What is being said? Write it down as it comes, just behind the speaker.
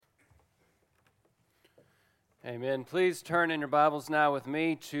Amen. Please turn in your Bibles now with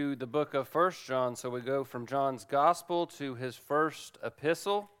me to the book of 1 John. So we go from John's Gospel to his first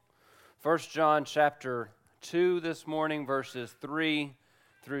epistle. 1 John chapter 2 this morning, verses 3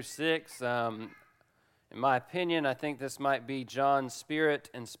 through 6. In my opinion, I think this might be John's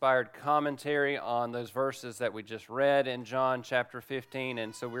Spirit-inspired commentary on those verses that we just read in John chapter 15.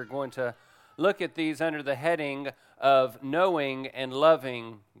 And so we're going to look at these under the heading of knowing and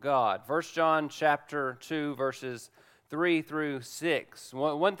loving God. 1 John chapter 2, verses 3 through 6.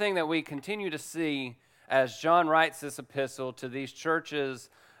 One thing that we continue to see as John writes this epistle to these churches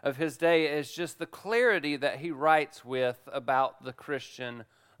of his day is just the clarity that he writes with about the Christian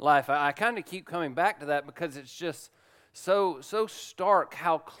life. I kind of keep coming back to that because it's just so stark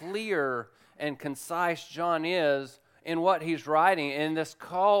how clear and concise John is in what he's writing, in this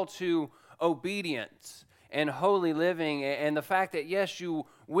call to obedience and holy living, and the fact that yes, you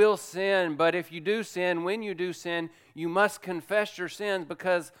will sin, but if you do sin, when you do sin, you must confess your sins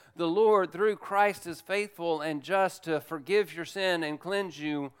because the Lord through Christ is faithful and just to forgive your sin and cleanse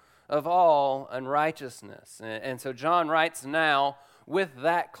you of all unrighteousness. And so John writes now with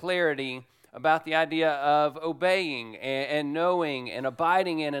that clarity about the idea of obeying and knowing and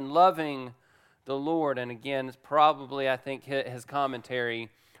abiding in and loving the Lord. And again, it's probably, I think, his commentary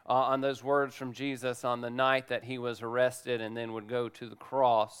on those words from Jesus on the night that he was arrested and then would go to the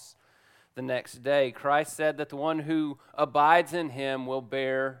cross the next day. Christ said that the one who abides in him will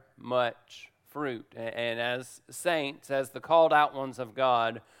bear much fruit. And as saints, as the called out ones of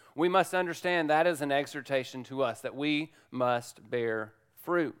God, we must understand that is an exhortation to us, that we must bear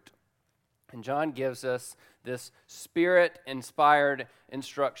fruit. And John gives us this Spirit-inspired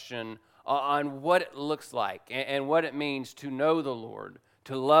instruction on what it looks like and what it means to know the Lord,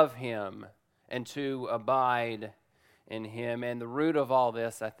 to love him, and to abide in him. And the root of all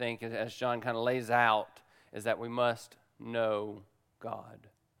this, I think, as John kind of lays out, is that we must know God.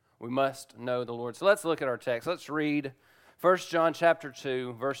 We must know the Lord. So let's look at our text. Let's read 1 John chapter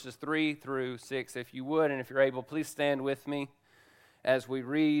 2, verses 3 through 6. If you would, and if you're able, please stand with me as we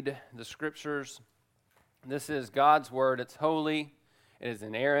read the Scriptures. This is God's Word. It's holy. It is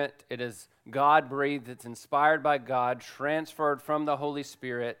inerrant. It is God-breathed. It's inspired by God, transferred from the Holy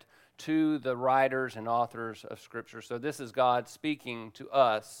Spirit to the writers and authors of Scripture. So this is God speaking to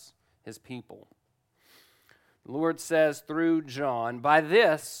us, his people. The Lord says through John, "By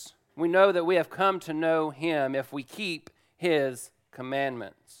this we know that we have come to know him if we keep his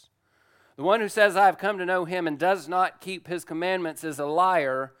commandments. The one who says, 'I have come to know him,' and does not keep his commandments is a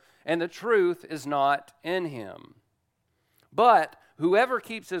liar, and the truth is not in him. But whoever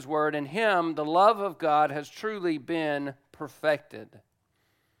keeps his word, in him the love of God has truly been perfected.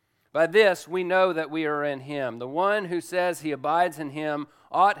 By this we know that we are in him. The one who says he abides in him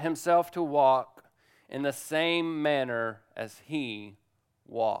ought himself to walk in the same manner as he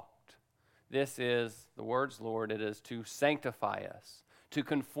walked." This is the word's Lord. It is to sanctify us, to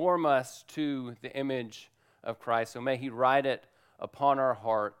conform us to the image of Christ. So may he write it upon our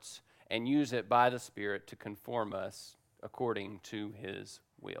hearts and use it by the Spirit to conform us according to his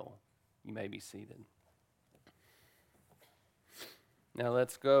will. You may be seated. Now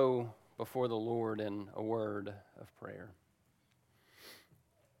let's go before the Lord in a word of prayer.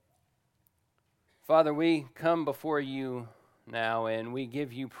 Father, we come before you now and we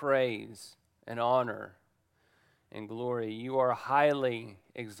give you praise and honor and glory. You are highly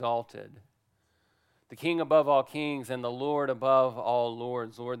exalted, the King above all kings and the Lord above all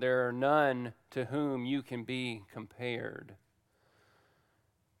lords. Lord, there are none to whom you can be compared.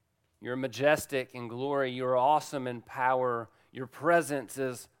 You're majestic in glory. You're awesome in power. Your presence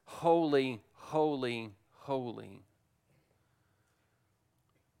is holy, holy, holy.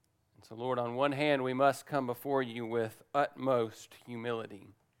 And so, Lord, on one hand, we must come before you with utmost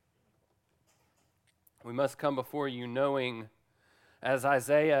humility. We must come before you knowing, as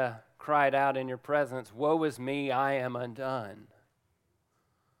Isaiah cried out in your presence, "Woe is me, I am undone."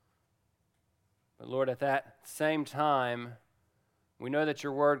 But Lord, at that same time, we know that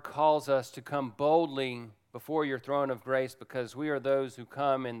your word calls us to come boldly before your throne of grace because we are those who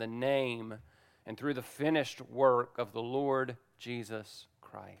come in the name and through the finished work of the Lord Jesus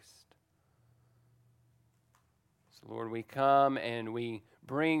Christ. So Lord, we come and we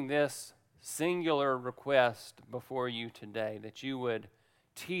bring this singular request before you today, that you would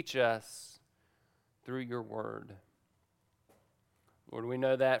teach us through your word. Lord, we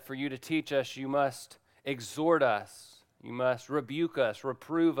know that for you to teach us, you must exhort us, you must rebuke us,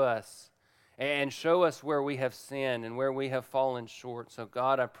 reprove us, and show us where we have sinned and where we have fallen short. So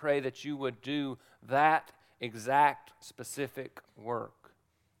God, I pray that you would do that exact specific work.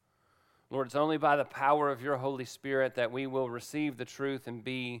 Lord, it's only by the power of your Holy Spirit that we will receive the truth and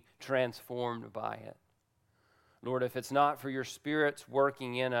be transformed by it. Lord, if it's not for your Spirit's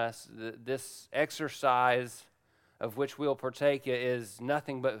working in us, this exercise of which we'll partake is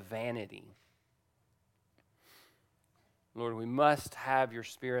nothing but vanity. Lord, we must have your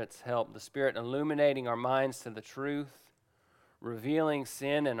Spirit's help, the Spirit illuminating our minds to the truth, revealing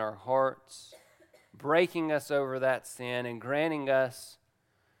sin in our hearts, breaking us over that sin, and granting us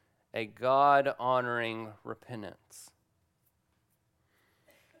a God-honoring repentance.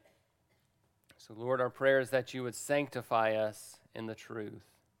 So, Lord, our prayer is that you would sanctify us in the truth.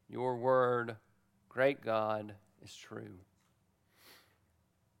 Your word, great God, is true.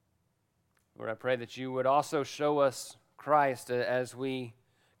 Lord, I pray that you would also show us Christ as we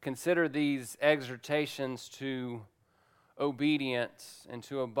consider these exhortations to obedience and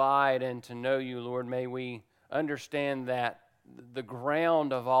to abide and to know you, Lord. May we understand that the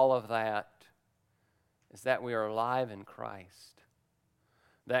ground of all of that is that we are alive in Christ.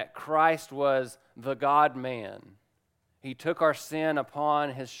 That Christ was the God-man. He took our sin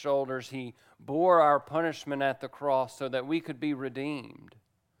upon his shoulders. He bore our punishment at the cross so that we could be redeemed,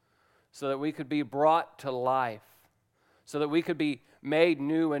 so that we could be brought to life, so that we could be made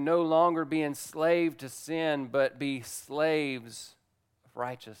new and no longer be enslaved to sin, but be slaves of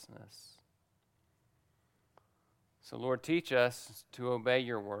righteousness. So, Lord, teach us to obey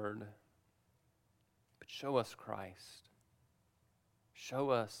your word, but show us Christ. Show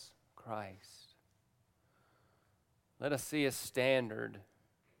us Christ. Let us see his standard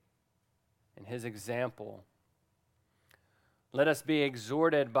and his example. Let us be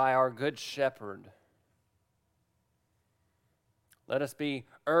exhorted by our good shepherd. Let us be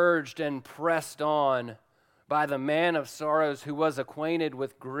urged and pressed on by the man of sorrows who was acquainted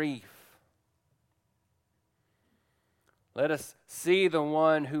with grief. Let us see the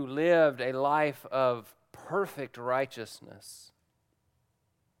one who lived a life of perfect righteousness.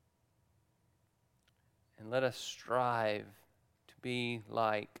 And let us strive to be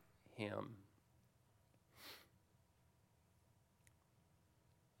like him.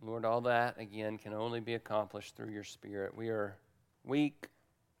 Lord, all that, again, can only be accomplished through your Spirit. We are weak.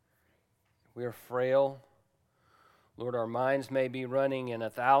 We are frail. Lord, our minds may be running in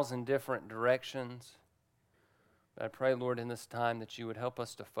 1,000 different directions. But I pray, Lord, in this time that you would help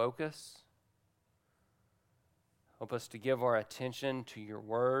us to focus. Help us to give our attention to your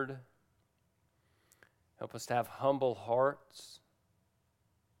word. Help us to have humble hearts.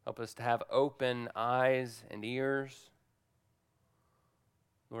 Help us to have open eyes and ears.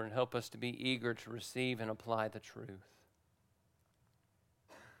 Lord, and help us to be eager to receive and apply the truth.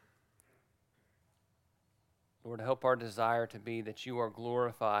 Lord, help our desire to be that you are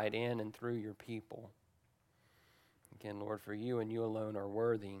glorified in and through your people. Again, Lord, for you and you alone are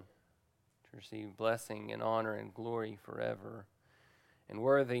worthy to receive blessing and honor and glory forever. And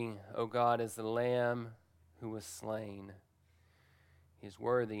worthy, O God, is the Lamb who was slain. He is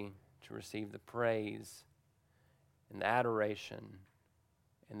worthy to receive the praise and the adoration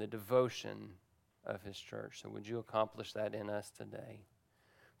and the devotion of his church. So would you accomplish that in us today?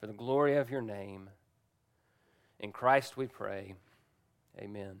 For the glory of your name, in Christ we pray.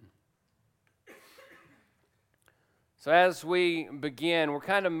 Amen. So as we begin, we're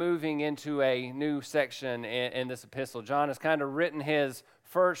kind of moving into a new section in this epistle. John has kind of written his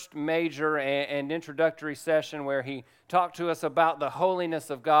first major and introductory session where he talked to us about the holiness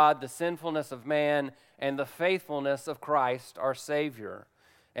of God, the sinfulness of man, and the faithfulness of Christ, our Savior.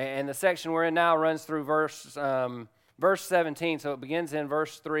 And the section we're in now runs through verse 17. So it begins in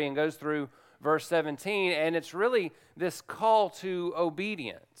verse 3 and goes through verse 17. And it's really this call to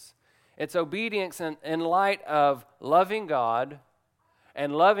obedience. It's obedience in light of loving God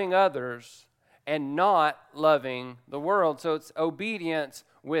and loving others and not loving the world. So it's obedience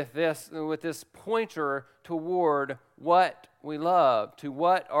with this pointer toward what we love, to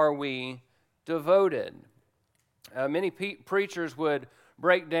what are we devoted. Many preachers would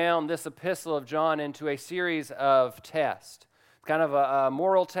break down this epistle of John into a series of tests. It's kind of a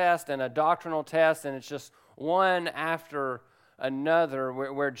moral test and a doctrinal test, and it's just one after another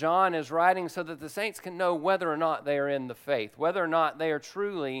where John is writing so that the saints can know whether or not they are in the faith, whether or not they are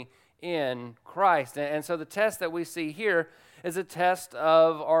truly in Christ. And so the test that we see here is a test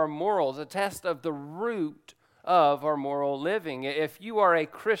of our morals, a test of the root of our moral living. If you are a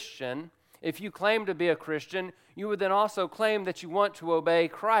Christian, if you claim to be a Christian, you would then also claim that you want to obey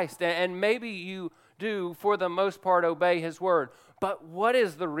Christ. And maybe you do, for the most part, obey his word. But what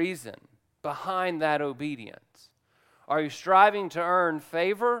is the reason behind that obedience? Are you striving to earn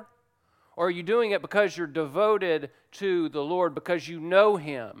favor? Or are you doing it because you're devoted to the Lord, because you know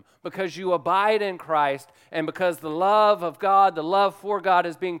Him, because you abide in Christ, and because the love of God, the love for God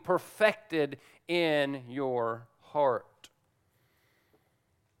is being perfected in your heart?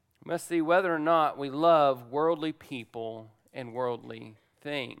 We must see whether or not we love worldly people and worldly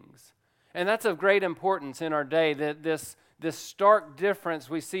things. And that's of great importance in our day, that this stark difference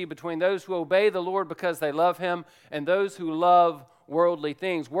we see between those who obey the Lord because they love Him and those who love worldly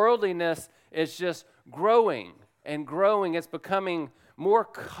things. Worldliness is just growing and growing. It's becoming more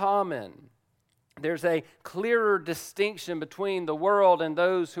common. There's a clearer distinction between the world and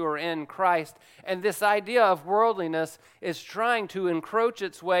those who are in Christ. And this idea of worldliness is trying to encroach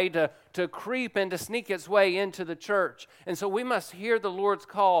its way, to creep and to sneak its way into the church. And so we must hear the Lord's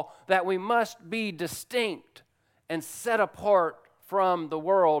call that we must be distinct and set apart from the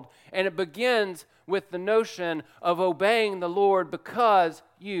world. And it begins with the notion of obeying the Lord because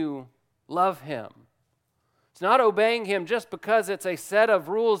you love Him. It's not obeying Him just because it's a set of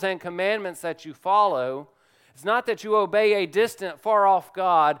rules and commandments that you follow. It's not that you obey a distant, far-off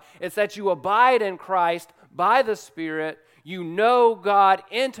God. It's that you abide in Christ by the Spirit. You know God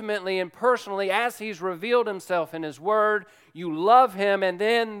intimately and personally as He's revealed Himself in His Word. You love Him, and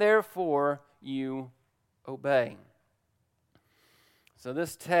then, therefore, you obey. So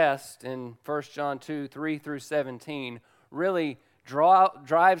this test in 1 John 2, 3 through 17 really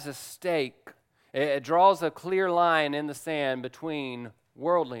drives a stake. It draws a clear line in the sand between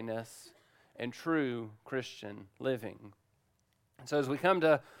worldliness and true Christian living. So as we come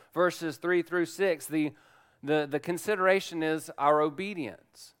to verses 3 through 6, the consideration is our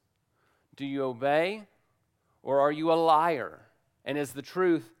obedience. Do you obey, or are you a liar? And is the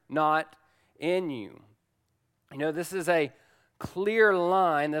truth not in you? You know, this is a clear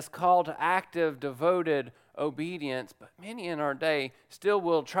line, this call to active, devoted obedience, but many in our day still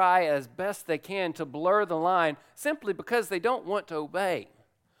will try as best they can to blur the line simply because they don't want to obey.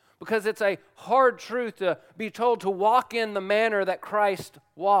 Because it's a hard truth to be told to walk in the manner that Christ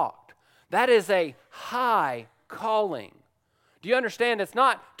walked. That is a high calling. Do you understand? It's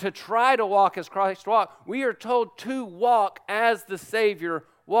not to try to walk as Christ walked. We are told to walk as the Savior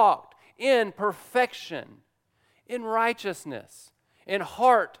walked, in perfection, in righteousness, in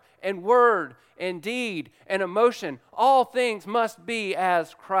heart and word and deed and emotion. All things must be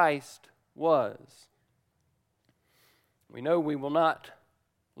as Christ was. We know we will not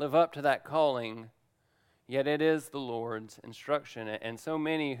live up to that calling, yet it is the Lord's instruction. And so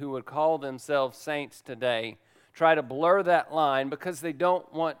many who would call themselves saints today try to blur that line because they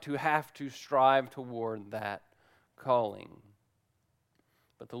don't want to have to strive toward that calling.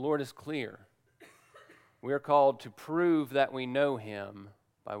 But the Lord is clear. We are called to prove that we know Him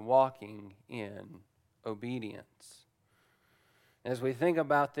by walking in obedience. As we think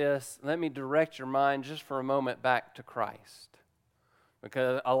about this, let me direct your mind just for a moment back to Christ.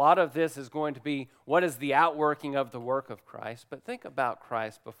 Because a lot of this is going to be, what is the outworking of the work of Christ? But think about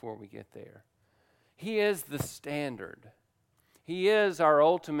Christ before we get there. He is the standard. He is our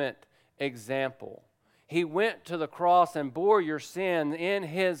ultimate example. He went to the cross and bore your sin in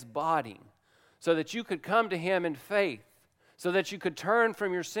His body so that you could come to Him in faith, so that you could turn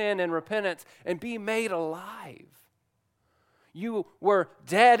from your sin in repentance and be made alive. You were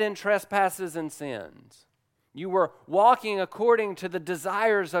dead in trespasses and sins. You were walking according to the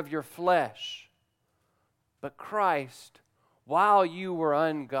desires of your flesh. But Christ, while you were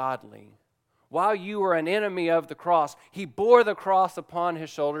ungodly, while you were an enemy of the cross, He bore the cross upon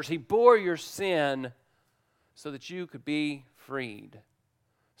His shoulders. He bore your sin so that you could be freed,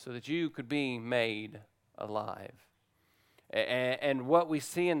 so that you could be made alive. And what we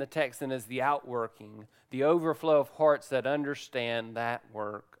see in the text then is the outworking, the overflow of hearts that understand that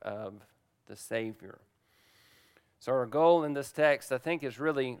work of the Savior. So our goal in this text, I think, is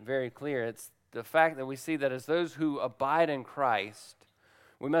really very clear. It's the fact that we see that as those who abide in Christ,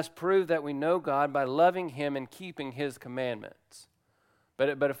 we must prove that we know God by loving Him and keeping His commandments.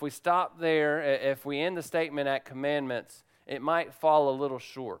 But if we stop there, if we end the statement at commandments, it might fall a little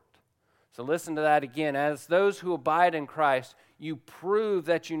short. So listen to that again. As those who abide in Christ, you prove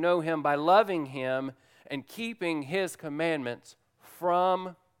that you know Him by loving Him and keeping His commandments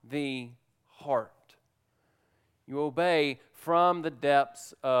from the heart. You obey from the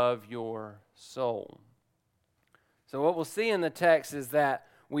depths of your soul. So what we'll see in the text is that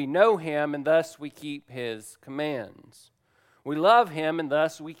we know Him and thus we keep His commands. We love Him and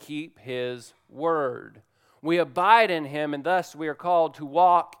thus we keep His word. We abide in Him and thus we are called to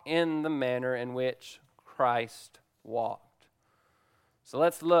walk in the manner in which Christ walked. So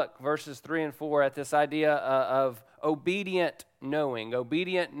let's look, verses 3 and 4, at this idea of obedient knowing,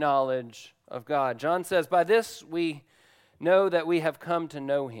 obedient knowledge of God. John says, "By this we know that we have come to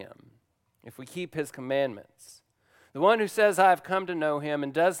know him, if we keep his commandments. The one who says, 'I have come to know him,'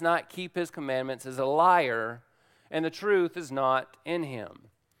 and does not keep his commandments is a liar, and the truth is not in him."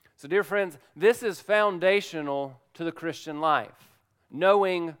 So dear friends, this is foundational to the Christian life,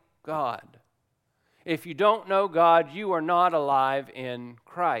 knowing God. If you don't know God, you are not alive in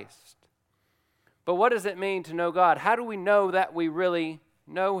Christ. But what does it mean to know God? How do we know that we really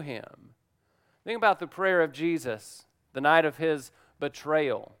know him? Think about the prayer of Jesus the night of his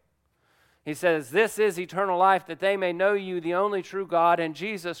betrayal. He says, "This is eternal life, that they may know you, the only true God, and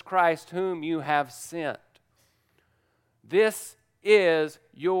Jesus Christ, whom you have sent." This is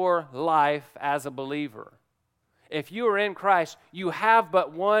your life as a believer. If you are in Christ, you have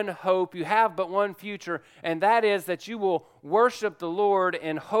but one hope, you have but one future, and that is that you will worship the Lord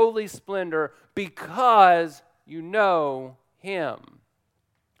in holy splendor because you know him.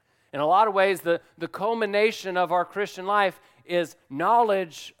 In a lot of ways, the culmination of our Christian life is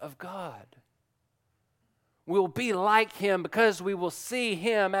knowledge of God. We'll be like him because we will see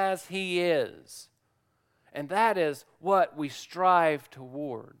him as he is. And that is what we strive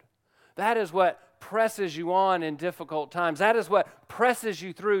toward. That is what presses you on in difficult times. That is what presses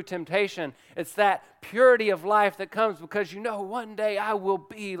you through temptation. It's that purity of life that comes because you know one day I will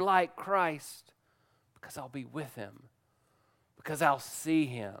be like Christ because I'll be with him, because I'll see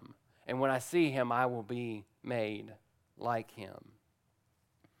him. And when I see him, I will be made like him.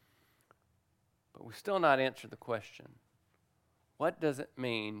 But we still not answered the question, what does it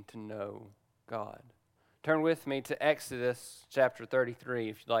mean to know God? Turn with me to Exodus chapter 33,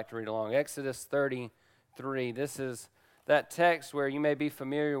 if you'd like to read along. Exodus 33. This is that text where you may be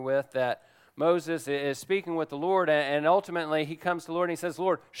familiar with, that Moses is speaking with the Lord, and ultimately he comes to the Lord and he says,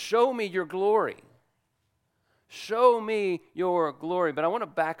 "Lord, show me your glory. Show me your glory." But I want to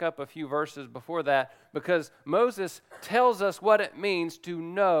back up a few verses before that, because Moses tells us what it means to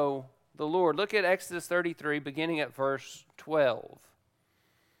know the Lord. Look at Exodus 33, beginning at verse 12.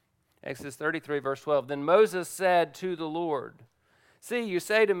 Exodus 33, verse 12. "Then Moses said to the Lord, 'See, you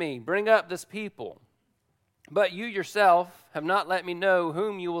say to me, bring up this people, but you yourself have not let me know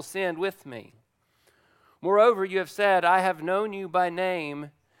whom you will send with me. Moreover, you have said, I have known you by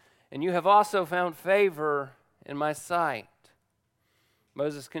name, and you have also found favor in my sight.'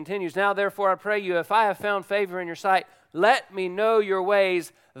 Moses continues, 'Now therefore I pray you, if I have found favor in your sight, let me know your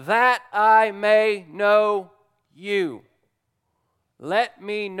ways, that I may know you. Let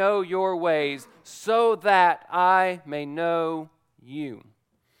me know your ways, so that I may know you.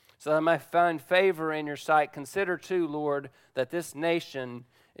 So that I may find favor in your sight. Consider too, Lord, that this nation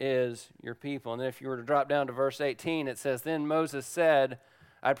is your people.'" And then if you were to drop down to verse 18, it says, "Then Moses said,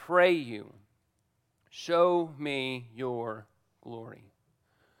 I pray you, show me your glory."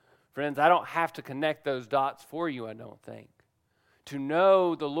 Friends, I don't have to connect those dots for you, I don't think. To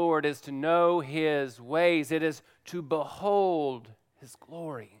know the Lord is to know his ways. It is to behold his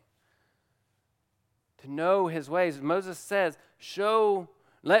glory. To know his ways. Moses says,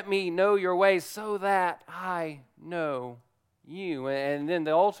 let me know your ways so that I know you. And then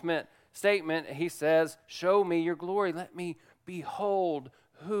the ultimate statement, he says, show me your glory. Let me behold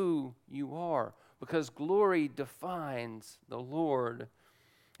who you are. Because glory defines the Lord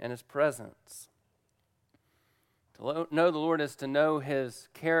and his presence. To know the Lord is to know his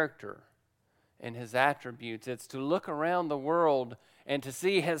character and his attributes. It's to look around the world and to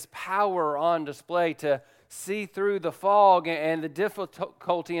see his power on display, to see through the fog and the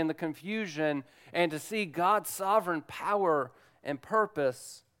difficulty and the confusion, and to see God's sovereign power and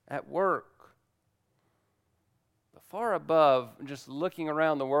purpose at work. But far above just looking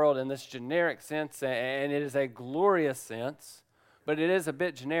around the world in this generic sense, and it is a glorious sense, but it is a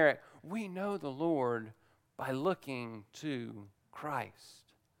bit generic, we know the Lord by looking to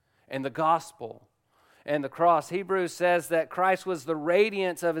Christ and the gospel and the cross. Hebrews says that Christ was the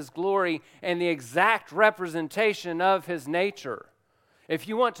radiance of his glory and the exact representation of his nature. If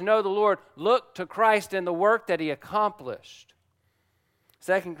you want to know the Lord, look to Christ and the work that he accomplished.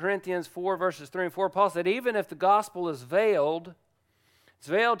 2 Corinthians 4, verses 3 and 4, Paul said, "Even if the gospel is veiled, it's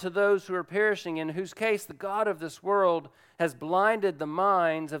veiled to those who are perishing, in whose case the God of this world has blinded the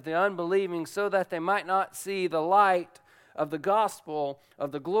minds of the unbelieving so that they might not see the light of the gospel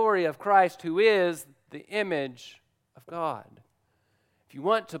of the glory of Christ, who is the image of God." If you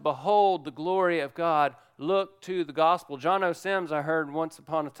want to behold the glory of God, look to the gospel. John O. Sims, I heard once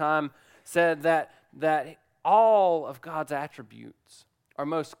upon a time, said that all of God's attributes are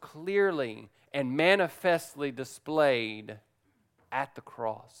most clearly and manifestly displayed at the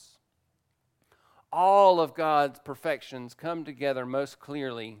cross. All of God's perfections come together most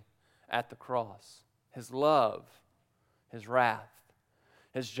clearly at the cross. His love, His wrath,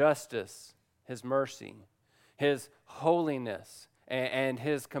 His justice, His mercy, His holiness, and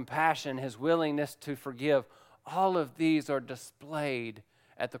His compassion, His willingness to forgive. All of these are displayed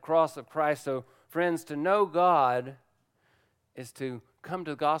at the cross of Christ. So, friends, to know God is to come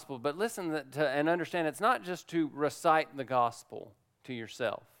to the gospel. But listen and understand, it's not just to recite the gospel to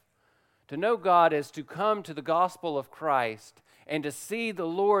yourself. To know God is to come to the gospel of Christ and to see the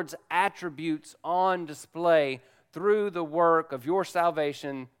Lord's attributes on display through the work of your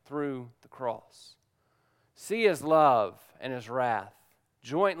salvation through the cross. See His love and His wrath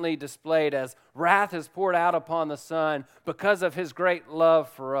jointly displayed as wrath is poured out upon the Son because of His great love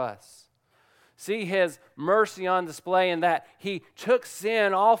for us. See His mercy on display in that He took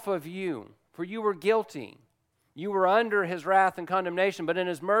sin off of you, for you were guilty. You were under His wrath and condemnation, but in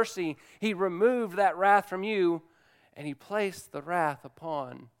His mercy, He removed that wrath from you, and He placed the wrath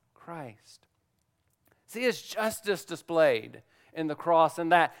upon Christ. See His justice displayed in the cross, in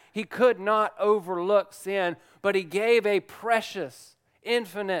that He could not overlook sin, but He gave a precious,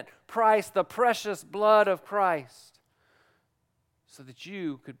 infinite price, the precious blood of Christ, so that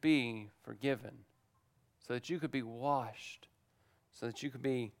you could be forgiven, so that you could be washed, so that you could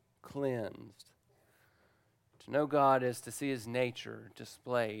be cleansed. To know God is to see His nature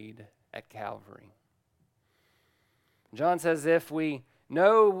displayed at Calvary. John says if we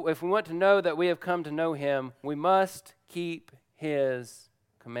want to know that we have come to know Him, we must keep His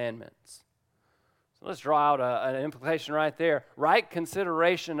commandments. So let's draw out an implication right there. Right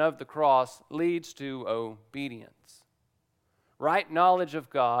consideration of the cross leads to obedience. Right knowledge of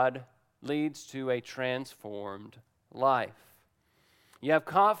God leads to a transformed life. You have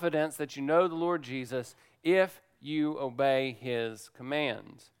confidence that you know the Lord Jesus if you obey His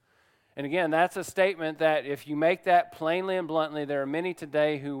commands. And again, that's a statement that if you make that plainly and bluntly, there are many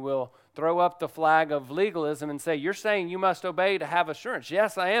today who will throw up the flag of legalism and say, you're saying you must obey to have assurance.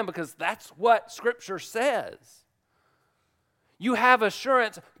 Yes, I am, because that's what Scripture says. You have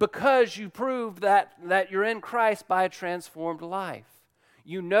assurance because you prove that you're in Christ by a transformed life.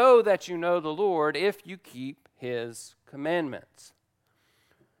 You know that you know the Lord if you keep His commandments.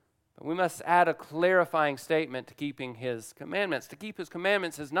 But we must add a clarifying statement to keeping His commandments. To keep His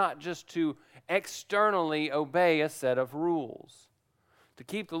commandments is not just to externally obey a set of rules. To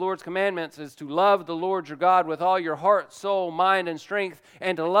keep the Lord's commandments is to love the Lord your God with all your heart, soul, mind, and strength,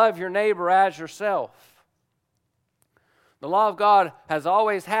 and to love your neighbor as yourself. The law of God has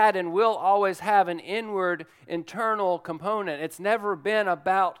always had and will always have an inward, internal component. It's never been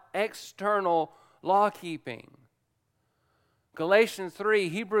about external law keeping. Galatians 3,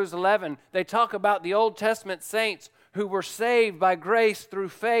 Hebrews 11, they talk about the Old Testament saints who were saved by grace through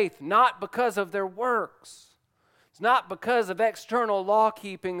faith, not because of their works. It's not because of external law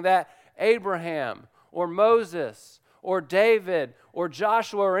keeping that Abraham or Moses or David or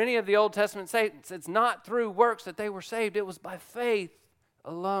Joshua or any of the Old Testament saints, it's not through works that they were saved. It was by faith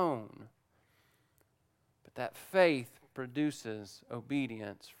alone. But that faith produces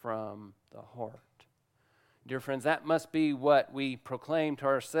obedience from the heart. Dear friends, that must be what we proclaim to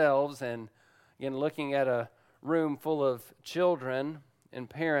ourselves. And again, looking at a room full of children and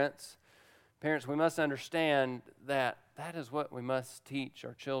parents, we must understand that that is what we must teach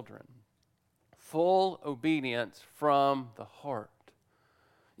our children. Full obedience from the heart.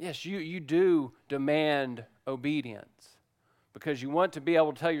 Yes, you do demand obedience because you want to be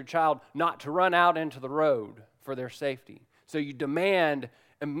able to tell your child not to run out into the road for their safety. So you demand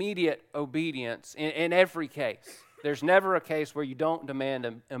immediate obedience in every case. There's never a case where you don't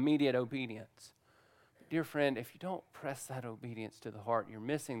demand immediate obedience. Dear friend, if you don't press that obedience to the heart, you're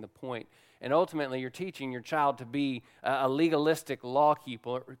missing the point. And ultimately, you're teaching your child to be a legalistic law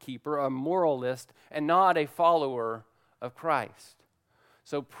keeper, a moralist, and not a follower of Christ.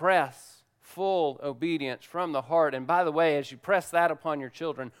 So press full obedience from the heart. And by the way, as you press that upon your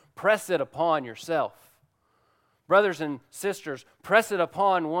children, press it upon yourself. Brothers and sisters, press it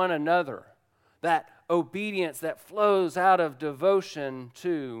upon one another. That obedience that flows out of devotion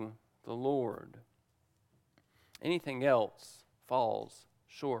to the Lord. Anything else falls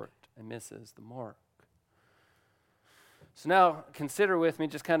short and misses the mark. So now consider with me,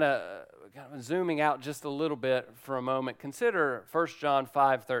 just kind of zooming out just a little bit for a moment. Consider 1 John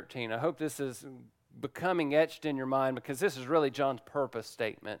 5:13. I hope this is becoming etched in your mind because this is really John's purpose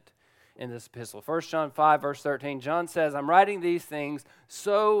statement in this epistle. 1 John 5, verse 13, John says, I'm writing these things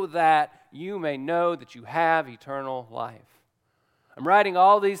so that you may know that you have eternal life. I'm writing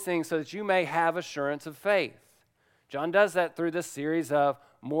all these things so that you may have assurance of faith. John does that through this series of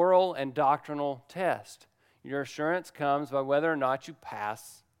moral and doctrinal tests. Your assurance comes by whether or not you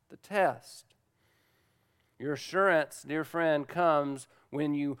pass the test. Your assurance, dear friend, comes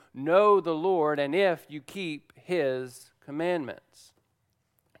when you know the Lord and if you keep His commandments.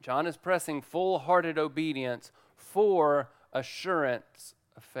 John is pressing full-hearted obedience for assurance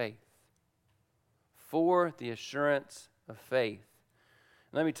of faith. For the assurance of faith.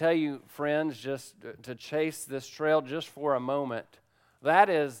 Let me tell you, friends, just to chase this trail just for a moment, that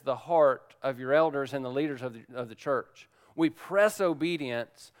is the heart of your elders and the leaders of the church. We press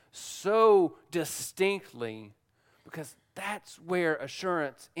obedience so distinctly because that's where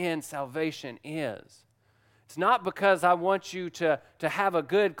assurance in salvation is. It's not because I want you to have a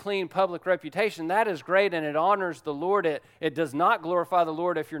good, clean public reputation. That is great and it honors the Lord. It does not glorify the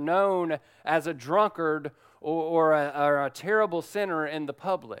Lord if you're known as a drunkard or a terrible sinner in the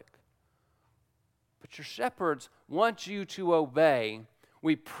public. But your shepherds want you to obey.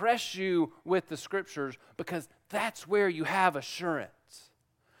 We press you with the Scriptures because that's where you have assurance.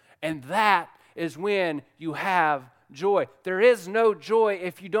 And that is when you have joy. There is no joy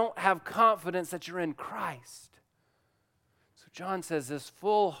if you don't have confidence that you're in Christ. So John says this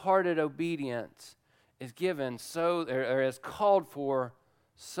full-hearted obedience is given or is called for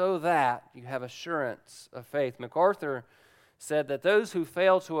so that you have assurance of faith. MacArthur said that those who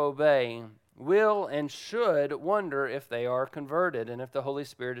fail to obey will and should wonder if they are converted and if the Holy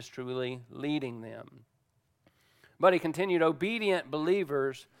Spirit is truly leading them. But he continued, obedient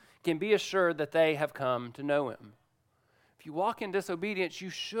believers can be assured that they have come to know Him. If you walk in disobedience, you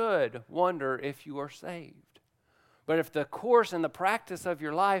should wonder if you are saved. But if the course and the practice of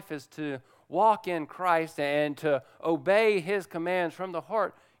your life is to walk in Christ and to obey His commands from the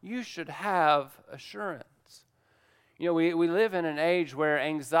heart, you should have assurance. You know, we live in an age where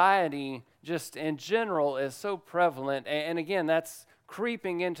anxiety just in general is so prevalent. And again, that's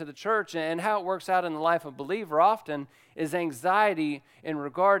creeping into the church. And how it works out in the life of a believer often is anxiety in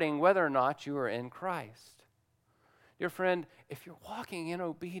regarding whether or not you are in Christ. Dear friend, if you're walking in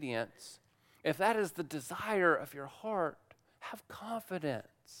obedience, if that is the desire of your heart, have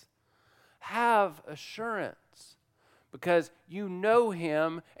confidence. Have assurance because you know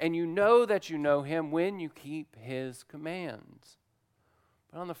Him and you know that you know Him when you keep His commands.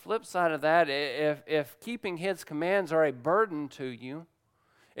 But on the flip side of that, if keeping His commands are a burden to you,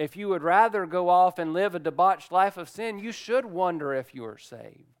 if you would rather go off and live a debauched life of sin, you should wonder if you are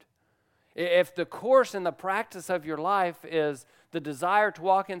saved. If the course and the practice of your life is the desire to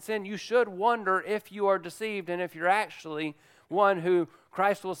walk in sin, you should wonder if you are deceived and if you're actually one who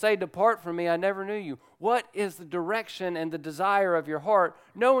Christ will say, depart from me, I never knew you. What is the direction and the desire of your heart,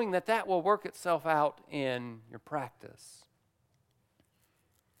 knowing that that will work itself out in your practice?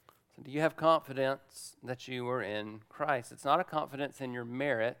 So do you have confidence that you are in Christ? It's not a confidence in your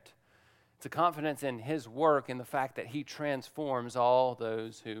merit. It's a confidence in His work and the fact that He transforms all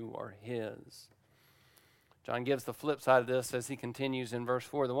those who are His. John gives the flip side of this as he continues in verse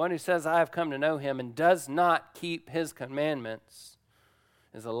 4. The one who says, I have come to know Him and does not keep His commandments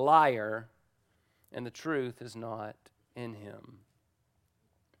is a liar, and the truth is not in him.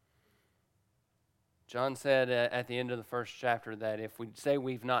 John said at the end of the first chapter that if we say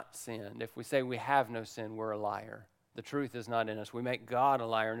we've not sinned, if we say we have no sin, we're a liar. The truth is not in us. We make God a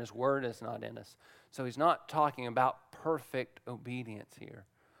liar, and His word is not in us. So he's not talking about perfect obedience here.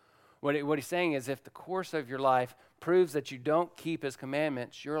 What he's saying is if the course of your life proves that you don't keep His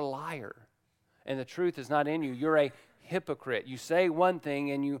commandments, you're a liar, and the truth is not in you. You're a hypocrite. You say one thing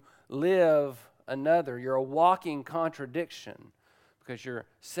and you live another. You're a walking contradiction because you're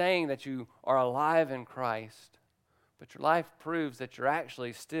saying that you are alive in Christ, but your life proves that you're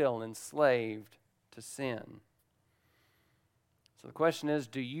actually still enslaved to sin. So the question is,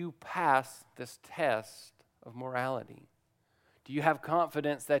 do you pass this test of morality? Do you have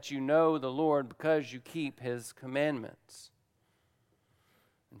confidence that you know the Lord because you keep His commandments?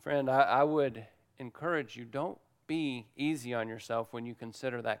 And friend, I would encourage you, don't be easy on yourself when you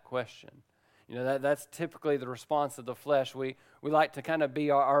consider that question. You know, that's typically the response of the flesh. We like to kind of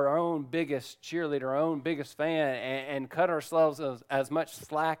be our own biggest cheerleader, our own biggest fan, and cut ourselves as much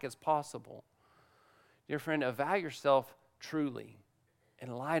slack as possible. Dear friend, evaluate yourself truly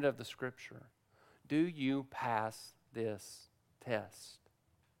in light of the Scripture. Do you pass this test?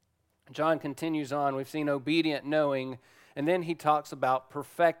 John continues on. We've seen obedient knowing, and then he talks about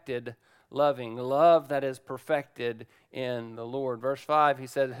perfected loving, love that is perfected in the Lord. Verse 5, he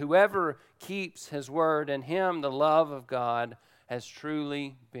says, whoever keeps His word, in him the love of God has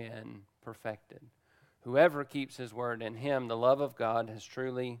truly been perfected. Whoever keeps His word, in him the love of God has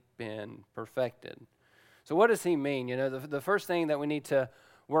truly been perfected. So what does he mean? The first thing that we need to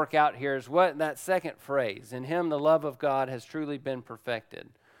work out here is what that second phrase, in him the love of God has truly been perfected.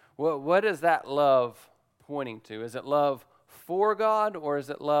 What is that love pointing to? Is it love for God, or is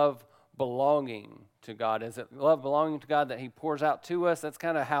it love belonging to God? Is it love belonging to God that he pours out to us? That's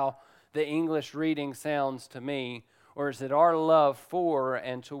kind of how the English reading sounds to me. Or is it our love for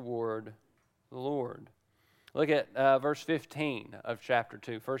and toward the Lord? Look at verse 15 of chapter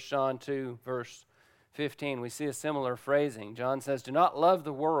 2. 1 John 2, verse 15. We see a similar phrasing. John says, "Do not love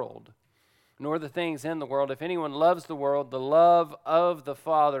the world, nor the things in the world. If anyone loves the world, the love of the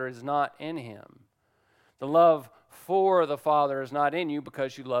Father is not in him. The love for the Father is not in you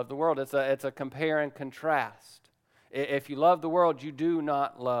because you love the world." It's a compare and contrast. If you love the world, you do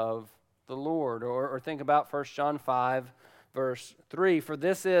not love the Lord. Or think about 1 John 5, verse 3. "For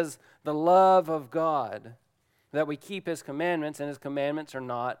this is the love of God, that we keep his commandments, and his commandments are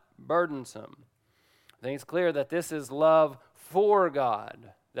not burdensome." I think it's clear that this is love for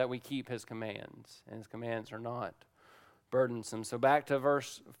God, that we keep his commands, and his commands are not burdensome. So back to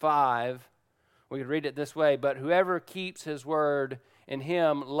verse 5, we could read it this way: "But whoever keeps his word, in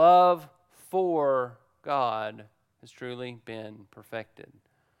him love for God has truly been perfected."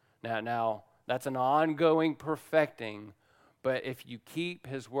 Now that's an ongoing perfecting, but if you keep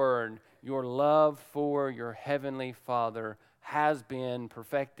his word, your love for your heavenly Father has been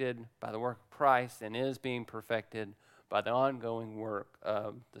perfected by the work of Christ and is being perfected by the ongoing work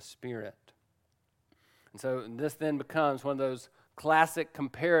of the Spirit. And so this then becomes one of those classic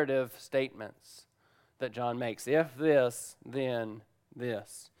comparative statements that John makes. If this, then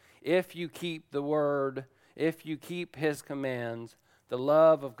this. If you keep the word, if you keep his commands, the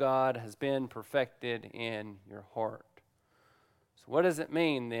love of God has been perfected in your heart. So what does it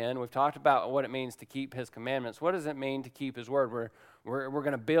mean then? We've talked about what it means to keep his commandments. What does it mean to keep his word? We're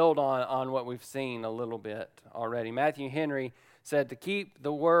going to build on what we've seen a little bit already. Matthew Henry said to keep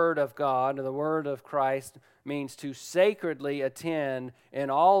the word of God, the word of Christ, means to sacredly attend in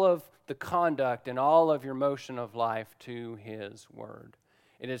all of the conduct and all of your motion of life to his word.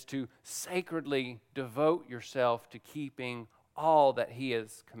 It is to sacredly devote yourself to keeping all that he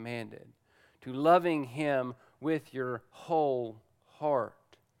has commanded, to loving him with your whole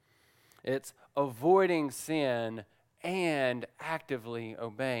heart. It's avoiding sin and actively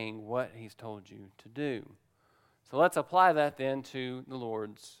obeying what he's told you to do. So let's apply that then to the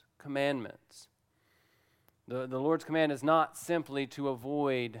Lord's commandments. The Lord's command is not simply to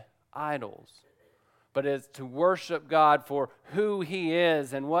avoid idols, but is to worship God for who he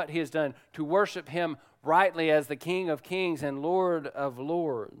is and what he has done, to worship him rightly as the King of Kings and Lord of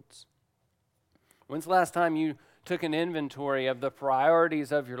Lords. When's the last time you took an inventory of the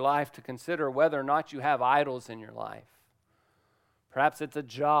priorities of your life to consider whether or not you have idols in your life? Perhaps it's a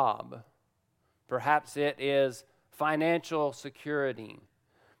job. Perhaps it is financial security.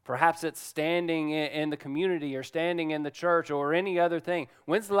 Perhaps it's standing in the community or standing in the church or any other thing.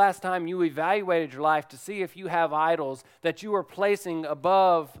 When's the last time you evaluated your life to see if you have idols that you are placing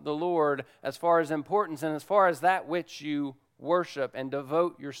above the Lord as far as importance and as far as that which you worship and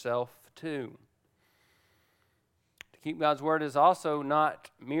devote yourself to? To keep God's word is also not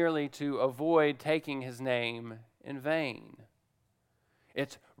merely to avoid taking his name in vain.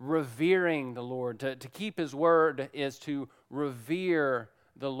 It's revering the Lord. To keep his word is to revere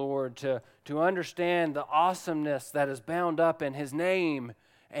the Lord, to understand the awesomeness that is bound up in his name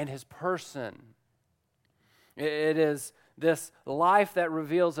and his person. It is this life that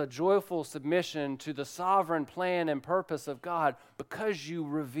reveals a joyful submission to the sovereign plan and purpose of God because you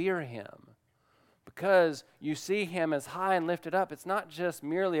revere him, because you see him as high and lifted up. It's not just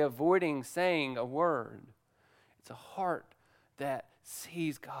merely avoiding saying a word. It's a heart that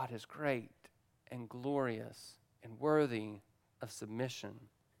sees God as great and glorious and worthy of submission.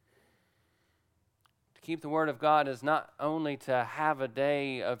 To keep the word of God is not only to have a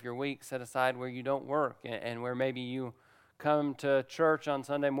day of your week set aside where you don't work and where maybe you come to church on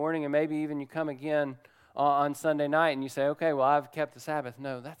Sunday morning and maybe even you come again on Sunday night and you say, okay, well, I've kept the Sabbath.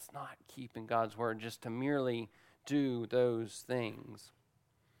 No, that's not keeping God's word, just to merely do those things.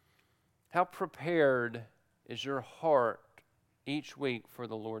 How prepared is your heart each week for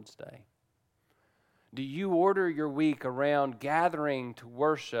the Lord's Day? Do you order your week around gathering to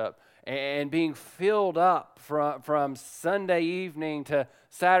worship and being filled up from Sunday evening to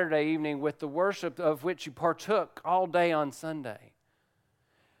Saturday evening with the worship of which you partook all day on Sunday?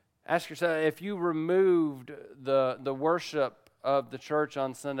 Ask yourself, if you removed the worship of the church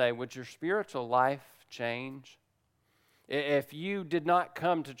on Sunday, would your spiritual life change? If you did not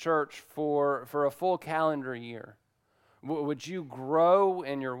come to church for a full calendar year, would you grow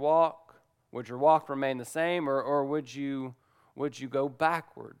in your walk? Would your walk remain the same, or would you go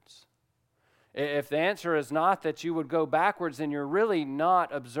backwards? If the answer is not that you would go backwards, then you're really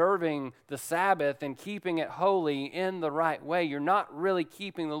not observing the Sabbath and keeping it holy in the right way. You're not really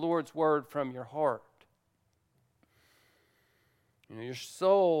keeping the Lord's word from your heart. Your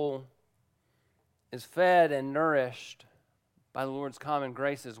soul is fed and nourished by the Lord's common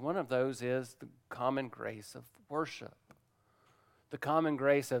graces. One of those is the common grace of worship. The common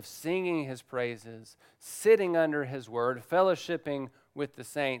grace of singing His praises, sitting under His word, fellowshipping with the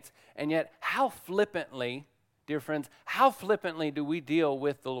saints. And yet, how flippantly, dear friends, how flippantly do we deal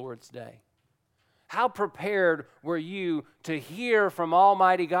with the Lord's Day? How prepared were you to hear from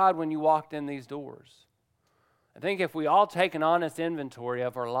Almighty God when you walked in these doors? I think if we all take an honest inventory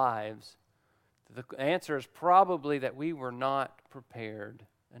of our lives, the answer is probably that we were not prepared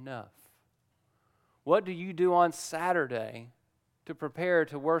enough. What do you do on Saturday to prepare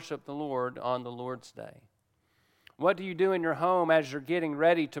to worship the Lord on the Lord's Day? What do you do in your home as you're getting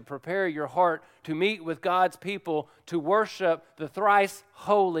ready to prepare your heart to meet with God's people to worship the thrice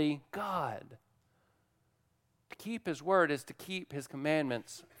holy God? To keep His word is to keep His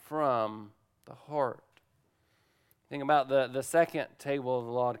commandments from the heart. Think about the second table of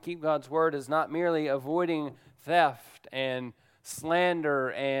the law. To keep God's word is not merely avoiding theft and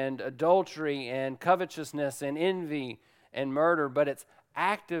slander and adultery and covetousness and envy and murder, but it's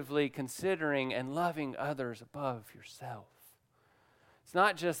actively considering and loving others above yourself. It's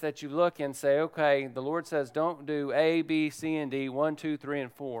not just that you look and say, okay, the Lord says don't do A, B, C, and D, 1, 2, 3,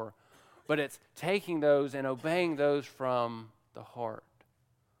 and 4, but it's taking those and obeying those from the heart.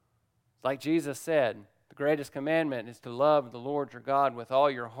 Like Jesus said, the greatest commandment is to love the Lord your God with all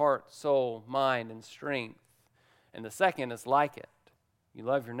your heart, soul, mind, and strength. And the second is like it. You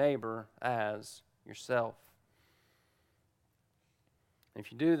love your neighbor as yourself.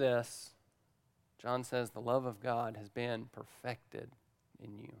 If you do this, John says the love of God has been perfected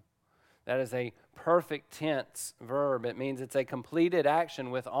in you. That is a perfect tense verb. It means it's a completed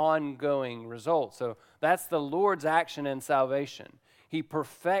action with ongoing results. So that's the Lord's action in salvation. He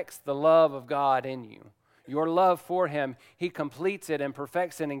perfects the love of God in you. Your love for Him, He completes it and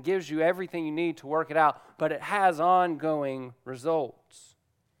perfects it and gives you everything you need to work it out, but it has ongoing results.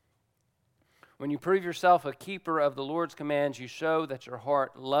 When you prove yourself a keeper of the Lord's commands, you show that your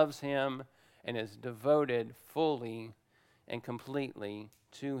heart loves Him and is devoted fully and completely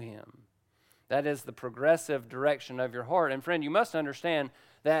to Him. That is the progressive direction of your heart. And friend, you must understand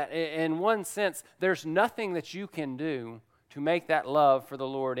that in one sense, there's nothing that you can do to make that love for the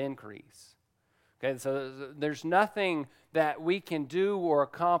Lord increase. Okay, so there's nothing that we can do or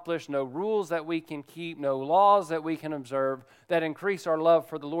accomplish, no rules that we can keep, no laws that we can observe that increase our love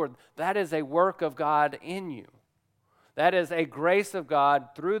for the Lord. That is a work of God in you. That is a grace of God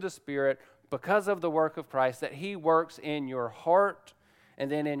through the Spirit because of the work of Christ that He works in your heart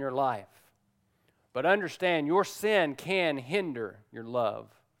and then in your life. But understand, your sin can hinder your love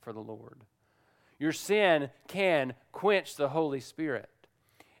for the Lord. Your sin can quench the Holy Spirit.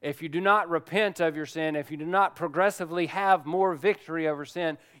 If you do not repent of your sin, if you do not progressively have more victory over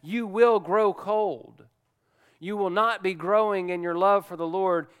sin, you will grow cold. You will not be growing in your love for the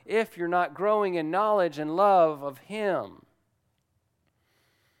Lord if you're not growing in knowledge and love of Him.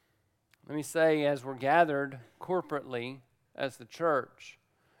 Let me say, as we're gathered corporately as the church,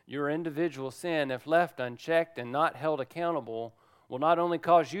 your individual sin, if left unchecked and not held accountable, will not only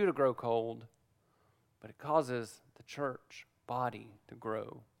cause you to grow cold, but it causes the church body to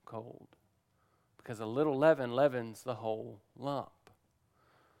grow cold, because a little leaven leavens the whole lump.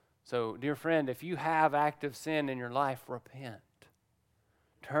 So, dear friend, if you have active sin in your life, repent.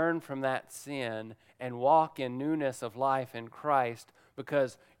 Turn from that sin and walk in newness of life in Christ,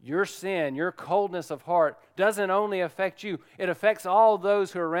 because your sin, your coldness of heart, doesn't only affect you, it affects all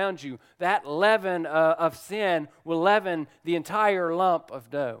those who are around you. That leaven of sin will leaven the entire lump of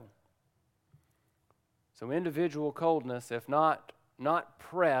dough. So individual coldness, if not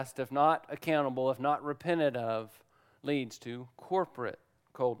pressed, if not accountable, if not repented of, leads to corporate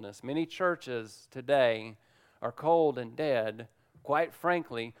coldness. Many churches today are cold and dead, quite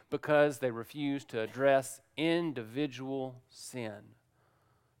frankly, because they refuse to address individual sin.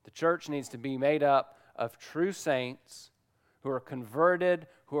 The church needs to be made up of true saints who are converted,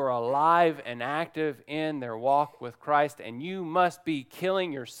 who are alive and active in their walk with Christ, and you must be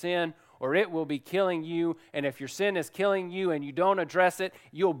killing your sin or it will be killing you. And if your sin is killing you and you don't address it,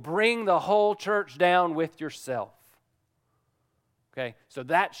 you'll bring the whole church down with yourself. Okay, so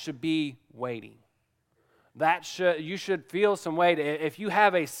that should be weighty. You should feel some weight. If you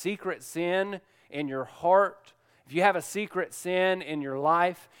have a secret sin in your heart, if if you have a secret sin in your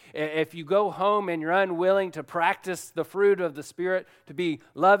life, if you go home and you're unwilling to practice the fruit of the Spirit, to be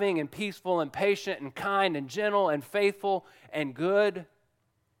loving and peaceful and patient and kind and gentle and faithful and good,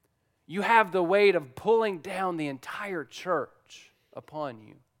 you have the weight of pulling down the entire church upon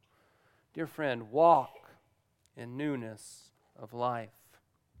you. Dear friend, walk in newness of life.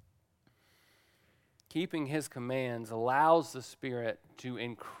 Keeping His commands allows the Spirit to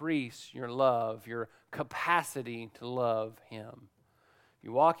increase your love, your capacity to love Him. If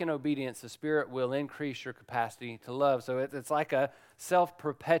you walk in obedience, the Spirit will increase your capacity to love. So it's like a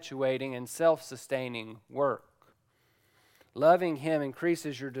self-perpetuating and self-sustaining work. Loving Him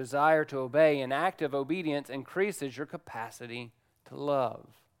increases your desire to obey, and active obedience increases your capacity to love.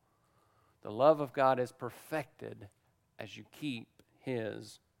 The love of God is perfected as you keep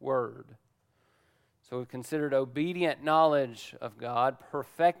His word. So we've considered obedient knowledge of God,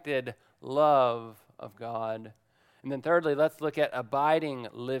 perfected love of God. And then thirdly, let's look at abiding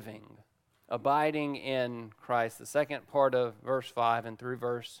living, abiding in Christ, the second part of verse 5 and through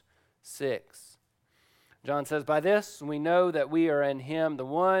verse 6. John says, "By this we know that we are in Him. The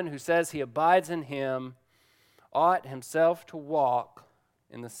one who says he abides in Him ought himself to walk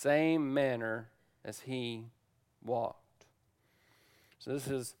in the same manner as He walked." So this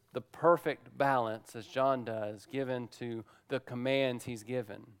is the perfect balance, as John does, given to the commands he's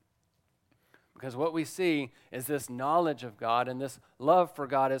given. Because what we see is this knowledge of God and this love for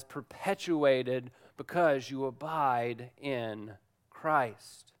God is perpetuated because you abide in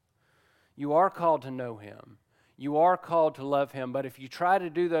Christ. You are called to know Him. You are called to love Him. But if you try to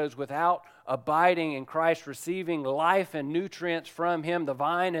do those without abiding in Christ, receiving life and nutrients from Him, the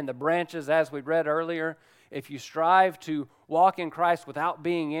vine and the branches, as we read earlier, if you strive to walk in Christ without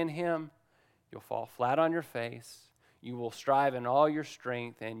being in Him, you'll fall flat on your face. You will strive in all your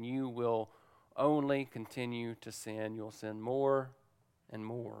strength, and you will only continue to sin. You'll sin more and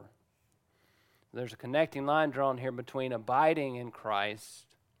more. There's a connecting line drawn here between abiding in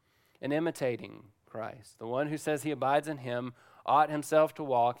Christ and imitating Christ. The one who says he abides in Him ought himself to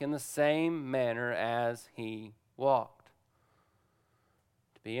walk in the same manner as He walked.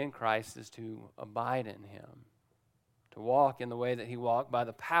 To be in Christ is to abide in Him, to walk in the way that He walked by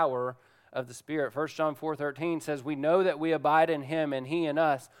the power of the Spirit. 1 John 4:13 says, "We know that we abide in Him and He in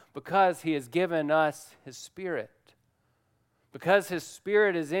us because He has given us His Spirit." Because His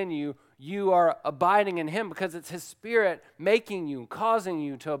Spirit is in you, you are abiding in Him because it's His Spirit making you, causing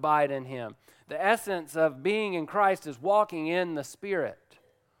you to abide in Him. The essence of being in Christ is walking in the Spirit.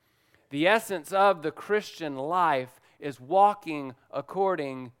 The essence of the Christian life is walking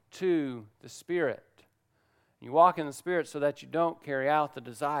according to the Spirit. You walk in the Spirit so that you don't carry out the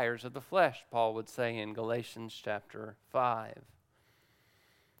desires of the flesh, Paul would say in Galatians chapter 5.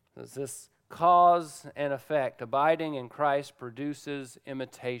 There's this cause and effect. Abiding in Christ produces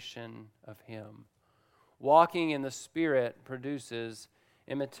imitation of Him. Walking in the Spirit produces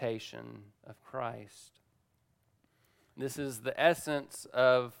imitation of Christ. This is the essence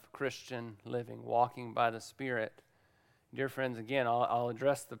of Christian living, walking by the Spirit. Dear friends, again, I'll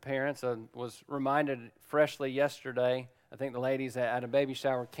address the parents. I was reminded freshly yesterday, I think the ladies at a baby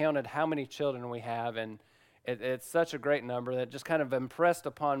shower counted how many children we have, and it's such a great number that just kind of impressed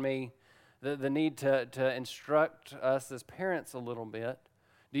upon me the need to instruct us as parents a little bit.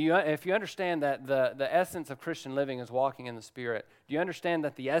 If you understand that the essence of Christian living is walking in the Spirit, do you understand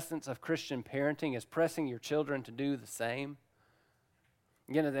that the essence of Christian parenting is pressing your children to do the same?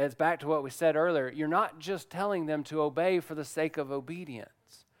 Again, it's back to what we said earlier. You're not just telling them to obey for the sake of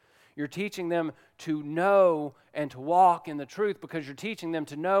obedience. You're teaching them to know and to walk in the truth because you're teaching them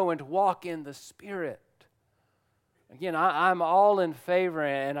to know and to walk in the Spirit. Again, I'm all in favor,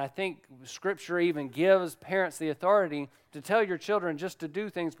 and I think Scripture even gives parents the authority to tell your children just to do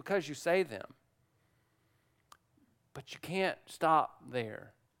things because you say them. But you can't stop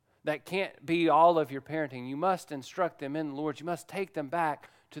there. That can't be all of your parenting. You must instruct them in the Lord. You must take them back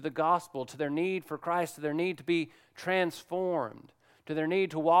to the gospel, to their need for Christ, to their need to be transformed, to their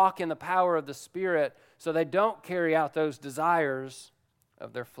need to walk in the power of the Spirit so they don't carry out those desires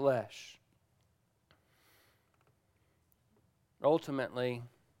of their flesh. Ultimately,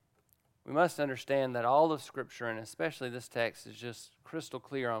 we must understand that all of Scripture, and especially this text, is just crystal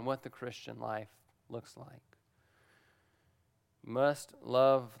clear on what the Christian life looks like. You must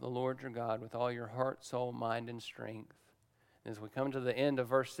love the Lord your God with all your heart, soul, mind, and strength. As we come to the end of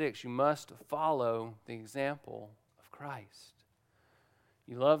verse 6, you must follow the example of Christ.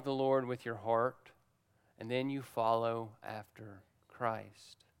 You love the Lord with your heart, and then you follow after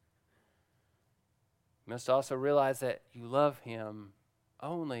Christ. You must also realize that you love Him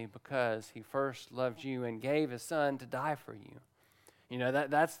only because he first loved you and gave his son to die for you. You know,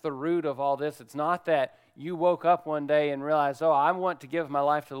 that's the root of all this. It's not that you woke up one day and realized, oh, I want to give my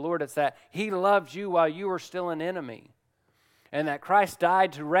life to the Lord. It's that he loved you while you were still an enemy. And that Christ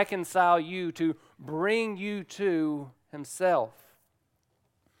died to reconcile you, to bring you to himself.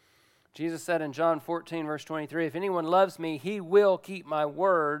 Jesus said in John 14, verse 23, if anyone loves me, he will keep my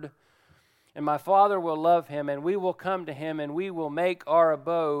word, and my Father will love him, and we will come to him, and we will make our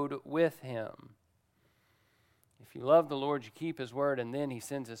abode with him. If you love the Lord, you keep his word, and then he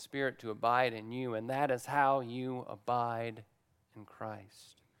sends his Spirit to abide in you, and that is how you abide in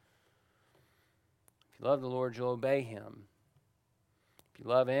Christ. If you love the Lord, you'll obey him. If you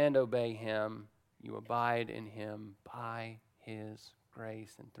love and obey him, you abide in him by his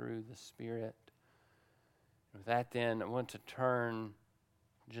grace and through the Spirit. With that then, I want to turn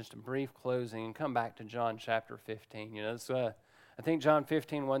just a brief closing and come back to John chapter 15. You know, I think John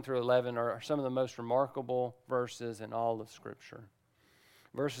 15, 1 through 11 are some of the most remarkable verses in all of Scripture.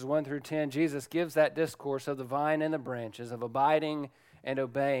 Verses 1 through 10, Jesus gives that discourse of the vine and the branches, of abiding and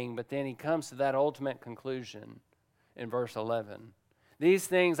obeying, but then he comes to that ultimate conclusion in verse 11. These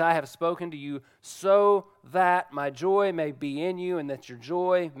things I have spoken to you so that my joy may be in you and that your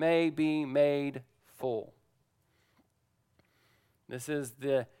joy may be made full. This is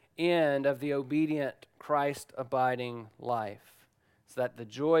the end of the obedient, Christ-abiding life. So that the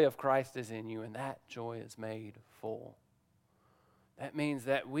joy of Christ is in you and that joy is made full. That means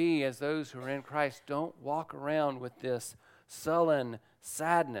that we, as those who are in Christ, don't walk around with this sullen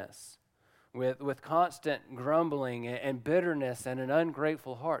sadness, with constant grumbling and bitterness and an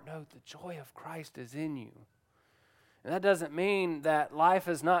ungrateful heart. No, the joy of Christ is in you. And that doesn't mean that life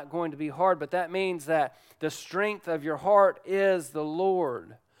is not going to be hard, but that means that the strength of your heart is the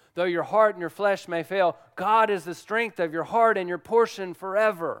Lord. Though your heart and your flesh may fail, God is the strength of your heart and your portion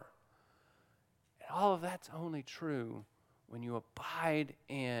forever. And all of that's only true when you abide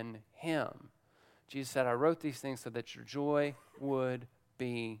in him. Jesus said, I wrote these things so that your joy would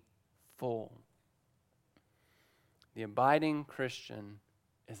be full. The abiding Christian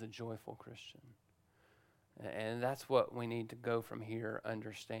is a joyful Christian. And that's what we need to go from here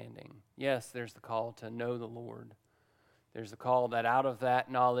understanding. Yes, there's the call to know the Lord. There's the call that out of that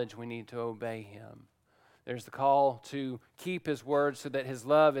knowledge we need to obey him. There's the call to keep his word so that his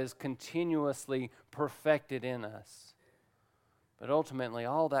love is continuously perfected in us. But ultimately,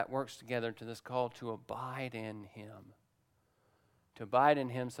 all that works together to this call to abide in him. To abide in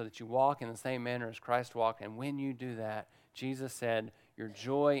him so that you walk in the same manner as Christ walked. And when you do that, Jesus said, your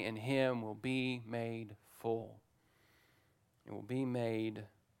joy in him will be made full. It will be made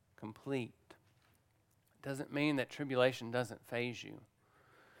complete. It doesn't mean that tribulation doesn't faze you.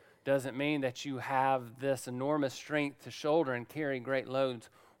 It doesn't mean that you have this enormous strength to shoulder and carry great loads.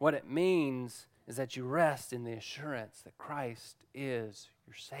 What it means is that you rest in the assurance that Christ is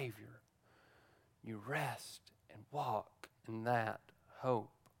your Savior. You rest and walk in that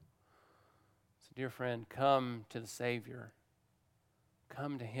hope. So, dear friend, come to the Savior.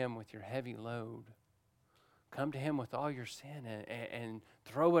 Come to him with your heavy load. Come to him with all your sin and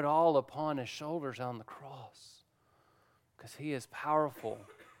throw it all upon his shoulders on the cross. Because he is powerful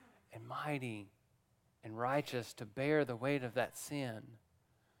and mighty and righteous to bear the weight of that sin.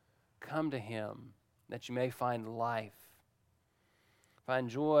 Come to him that you may find life. Find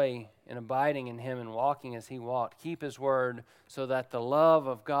joy in abiding in him and walking as he walked. Keep his word so that the love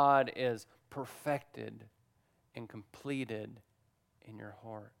of God is perfected and completed in your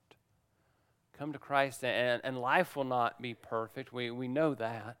heart. Come to Christ and life will not be perfect. We know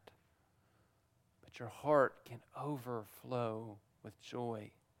that. But your heart can overflow with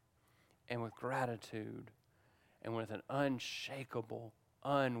joy and with gratitude and with an unshakable,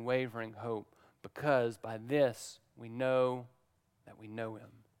 unwavering hope, because by this we know that we know him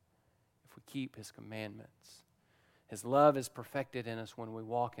if we keep his commandments. His love is perfected in us when we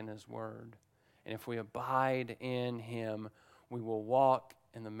walk in his word. And if we abide in him, we will walk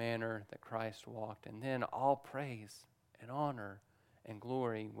in the manner that Christ walked. And then all praise and honor and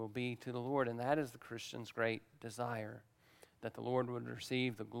glory will be to the Lord. And that is the Christian's great desire, that the Lord would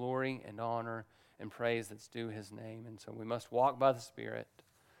receive the glory and honor and praise that's due his name. And so we must walk by the Spirit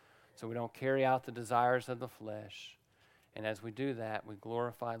so we don't carry out the desires of the flesh. And as we do that, we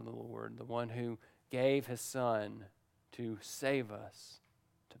glorify the Lord, the one who gave his Son to save us,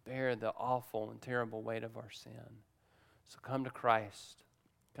 to bear the awful and terrible weight of our sin. So come to Christ.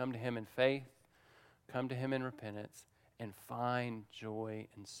 Come to him in faith. Come to him in repentance. And find joy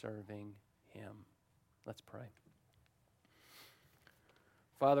in serving him. Let's pray.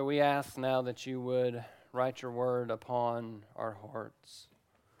 Father, we ask now that you would write your word upon our hearts.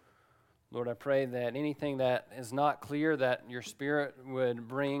 Lord, I pray that anything that is not clear, that your Spirit would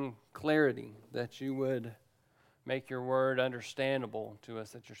bring clarity, that you would make your word understandable to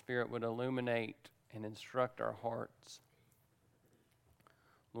us, that your Spirit would illuminate and instruct our hearts.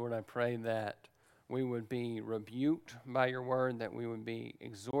 Lord, I pray that we would be rebuked by your word, that we would be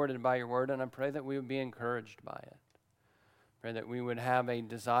exhorted by your word, and I pray that we would be encouraged by it. Pray that we would have a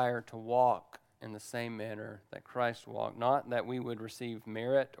desire to walk in the same manner that Christ walked, not that we would receive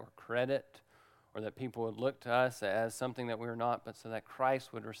merit or credit or that people would look to us as something that we are not, but so that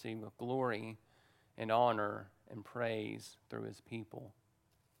Christ would receive glory and honor and praise through his people.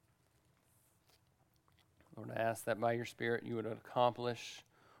 Lord, I ask that by your Spirit you would accomplish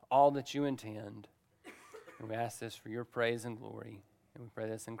all that you intend. And we ask this for your praise and glory. And we pray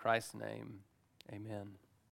this in Christ's name. Amen.